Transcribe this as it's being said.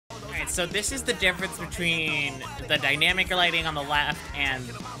Alright, so this is the difference between the dynamic lighting on the left and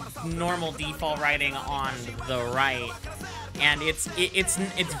normal default lighting on the right. And it's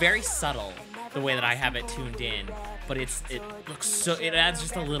very subtle the way that I have it tuned in, but it looks so, it adds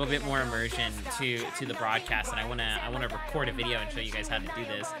just a little bit more immersion to the broadcast, and I wanna record a video and show you guys how to do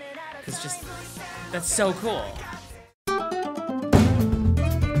this, because just that's so cool.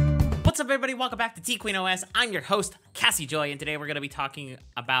 What's up, everybody? Welcome back to TQueenOS. I'm your host, Cassie Joy, and today we're going to be talking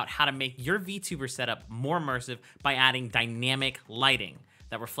about how to make your VTuber setup more immersive by adding dynamic lighting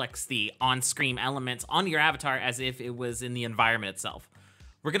that reflects the on-screen elements on your avatar as if it was in the environment itself.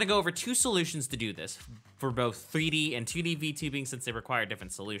 We're going to go over two solutions to do this for both 3D and 2D VTubing, since they require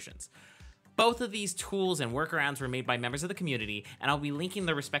different solutions. Both of these tools and workarounds were made by members of the community, and I'll be linking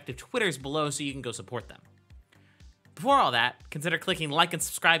their respective Twitters below so you can go support them. Before all that, consider clicking like and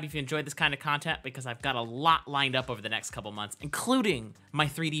subscribe if you enjoyed this kind of content, because I've got a lot lined up over the next couple months, including my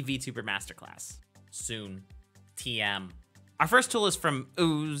 3D VTuber Masterclass. Soon. TM. Our first tool is from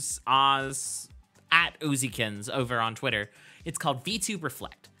Oose, at Oozekins over on Twitter. It's called VTube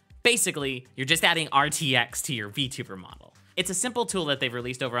Reflect. Basically, you're just adding RTX to your VTuber model. It's a simple tool that they've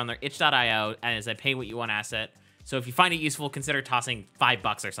released over on their itch.io as a pay what you want asset. So if you find it useful, consider tossing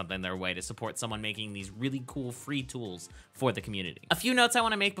 $5 or something their way to support someone making these really cool free tools for the community. A few notes I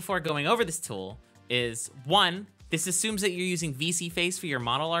want to make before going over this tool is, one, this assumes that you're using VSeeFace for your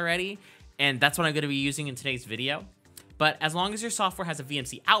model already, and that's what I'm going to be using in today's video. But as long as your software has a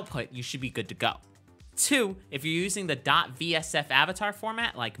VMC output, you should be good to go. Two, if you're using the .vsf avatar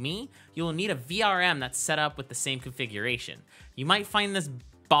format like me, you'll need a VRM that's set up with the same configuration. You might find this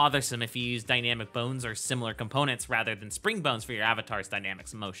bothersome if you use dynamic bones or similar components rather than spring bones for your avatar's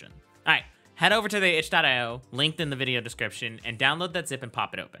dynamics motion. Alright, head over to the itch.io, linked in the video description, and download that zip and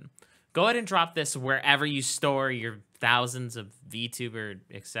pop it open. Go ahead and drop this wherever you store your thousands of VTuber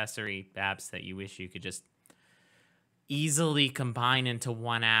accessory apps that you wish you could just easily combine into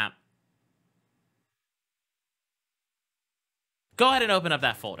one app. Go ahead and open up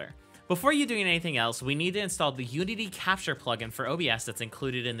that folder. Before you doing anything else, we need to install the Unity Capture plugin for OBS that's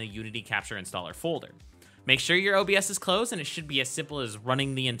included in the Unity Capture installer folder. Make sure your OBS is closed, and it should be as simple as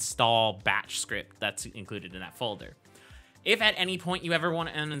running the install batch script that's included in that folder. If at any point you ever want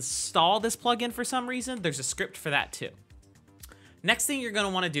to uninstall this plugin for some reason, there's a script for that too. Next thing you're going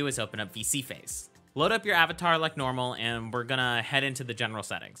to want to do is open up VSeeFace. Load up your avatar like normal, and we're going to head into the general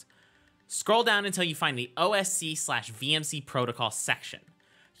settings. Scroll down until you find the OSC/VMC protocol section.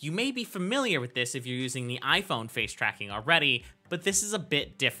 You may be familiar with this if you're using the iPhone face tracking already, but this is a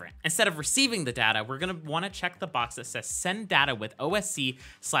bit different. Instead of receiving the data, we're going to want to check the box that says send data with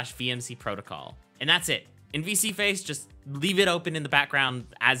OSC/VMC protocol. And that's it. In VSeeFace, just leave it open in the background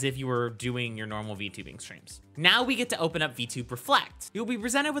as if you were doing your normal VTubing streams. Now we get to open up VTube Reflect. You'll be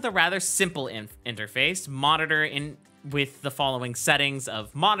presented with a rather simple interface, with the following settings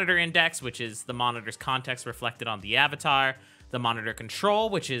of monitor index, which is the monitor's context reflected on the avatar, the monitor control,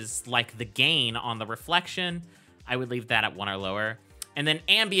 which is like the gain on the reflection. I would leave that at 1 or lower. And then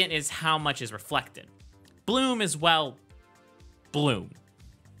ambient is how much is reflected. Bloom is, well, bloom.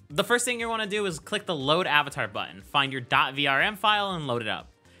 The first thing you want to do is click the load avatar button, find your .vrm file and load it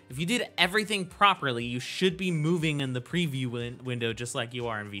up. If you did everything properly, you should be moving in the preview window just like you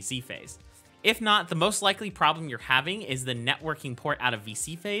are in VSeeFace. If not, the most likely problem you're having is the networking port out of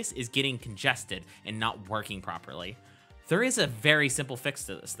VSeeFace is getting congested and not working properly. There is a very simple fix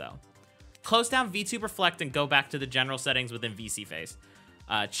to this though. Close down VTube Reflect and go back to the general settings within VSeeFace.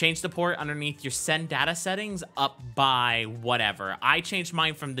 Change the port underneath your send data settings up by whatever. I changed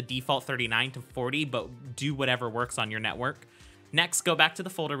mine from the default 39 to 40, but do whatever works on your network. Next, go back to the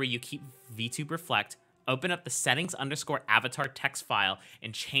folder where you keep VTube Reflect, open up the settings_avatar text file,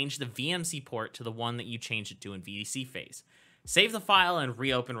 and change the VMC port to the one that you changed it to in VSeeFace. Save the file and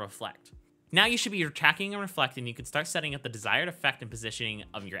reopen Reflect. Now you should be tracking and reflecting. You can start setting up the desired effect and positioning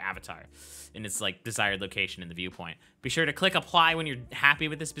of your avatar in its desired location in the viewpoint. Be sure to click apply when you're happy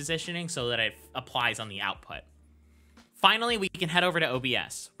with this positioning so that it applies on the output. Finally, we can head over to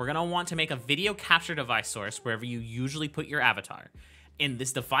OBS. We're gonna want to make a video capture device source wherever you usually put your avatar. In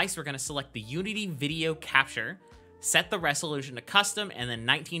this device, we're gonna select the Unity Video Capture, set the resolution to custom, and then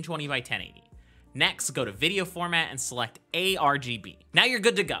 1920 by 1080. Next, go to video format and select ARGB. Now you're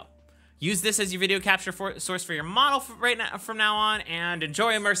good to go. Use this as your video capture source for your model from now on, and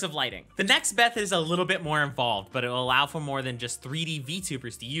enjoy immersive lighting. The next method is a little bit more involved, but it will allow for more than just 3D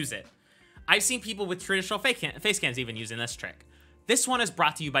VTubers to use it. I've seen people with traditional face cams even using this trick. This one is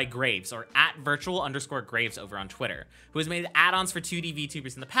brought to you by Graves, or @virtual_Graves over on Twitter, who has made add-ons for 2D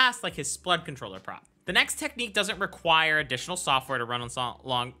VTubers in the past, like his Splud controller prop. The next technique doesn't require additional software to run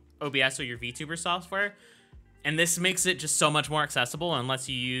OBS or your VTuber software. And this makes it just so much more accessible and lets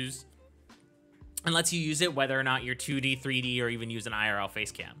you use it whether or not you're 2D, 3D, or even use an IRL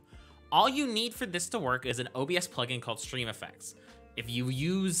face cam. All you need for this to work is an OBS plugin called StreamFX. If you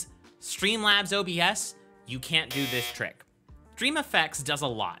use Streamlabs OBS, you can't do this trick. StreamFX does a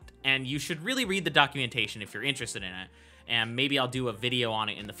lot, and you should really read the documentation if you're interested in it, and maybe I'll do a video on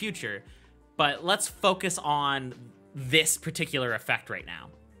it in the future, but let's focus on this particular effect right now.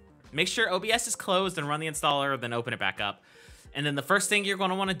 Make sure OBS is closed and run the installer, then open it back up. And then the first thing you're going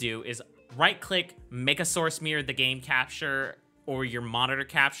to want to do is right-click, make a source mirror the game capture or your monitor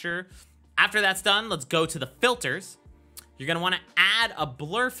capture. After that's done, let's go to the filters. You're going to want to add a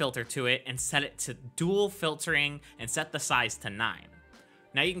blur filter to it and set it to dual filtering and set the size to 9.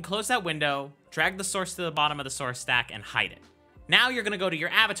 Now you can close that window, drag the source to the bottom of the source stack, and hide it. Now you're going to go to your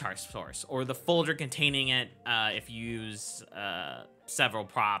avatar source or the folder containing it if you use several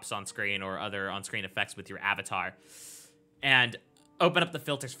props on screen or other on-screen effects with your avatar, and open up the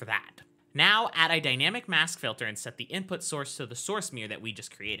filters for that. Now add a dynamic mask filter and set the input source to the source mirror that we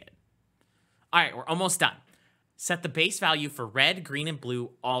just created. All right, we're almost done. Set the base value for red, green, and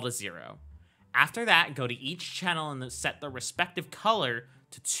blue all to 0. After that, go to each channel and set the respective color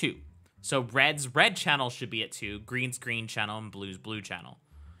to 2. So red's red channel should be at 2, green's green channel, and blue's blue channel.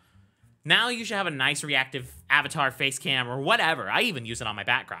 Now you should have a nice reactive avatar face cam or whatever. I even use it on my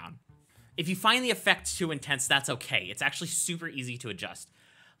background. If you find the effect too intense, that's okay. It's actually super easy to adjust.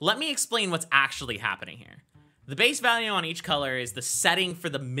 Let me explain what's actually happening here. The base value on each color is the setting for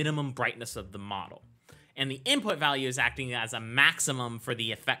the minimum brightness of the model, and the input value is acting as a maximum for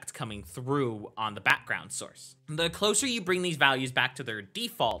the effect coming through on the background source. The closer you bring these values back to their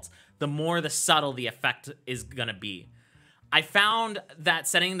defaults, the more the subtle the effect is gonna be. I found that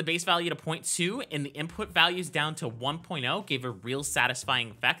setting the base value to 0.2 and the input values down to 1.0 gave a real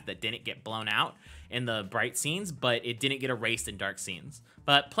satisfying effect that didn't get blown out in the bright scenes, but it didn't get erased in dark scenes.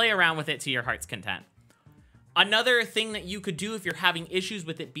 But play around with it to your heart's content. Another thing that you could do if you're having issues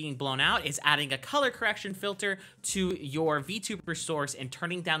with it being blown out is adding a color correction filter to your VTuber source and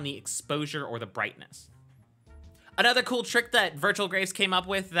turning down the exposure or the brightness. Another cool trick that Virtual Graves came up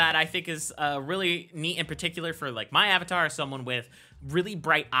with that I think is really neat, in particular for like my avatar, someone with really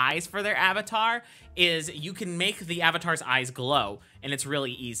bright eyes for their avatar, is you can make the avatar's eyes glow, and it's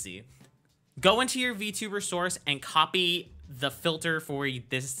really easy. Go into your VTuber source and copy the filter for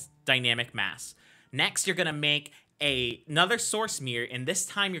this dynamic mask. Next, you're gonna make another source mirror, and this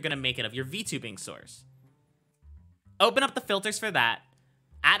time you're gonna make it of your VTubing source. Open up the filters for that,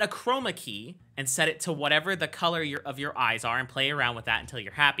 add a chroma key, and set it to whatever the color of your eyes are, and play around with that until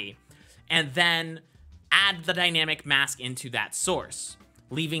you're happy. And then add the dynamic mask into that source,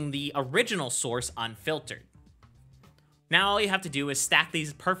 leaving the original source unfiltered. Now all you have to do is stack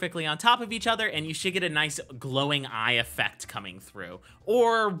these perfectly on top of each other, and you should get a nice glowing eye effect coming through,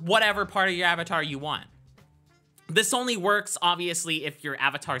 or whatever part of your avatar you want. This only works, obviously, if your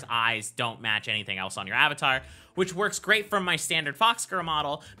avatar's eyes don't match anything else on your avatar, which works great from my standard Fox Girl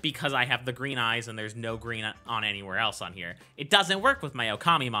model because I have the green eyes and there's no green on anywhere else on here. It doesn't work with my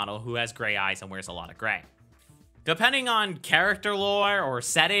Okami model, who has gray eyes and wears a lot of gray. Depending on character lore or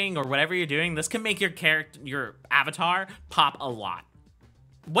setting or whatever you're doing, this can make your avatar pop a lot.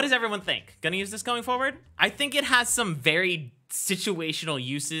 What does everyone think? Gonna use this going forward? I think it has some very situational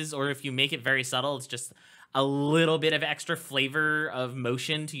uses, or if you make it very subtle, it's just a little bit of extra flavor of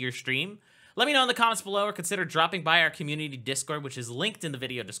motion to your stream. Let me know in the comments below, or consider dropping by our community Discord, which is linked in the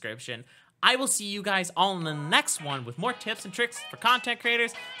video description. I will see you guys all in the next one with more tips and tricks for content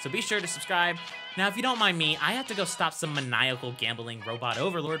creators, so be sure to subscribe. Now, if you don't mind me, I have to go stop some maniacal gambling robot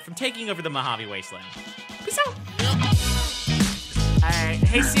overlord from taking over the Mojave Wasteland. Peace out! Alright,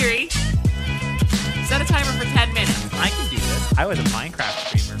 hey Siri, set a timer for 10 minutes. I can do this. I was a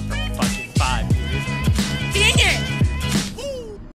Minecraft streamer.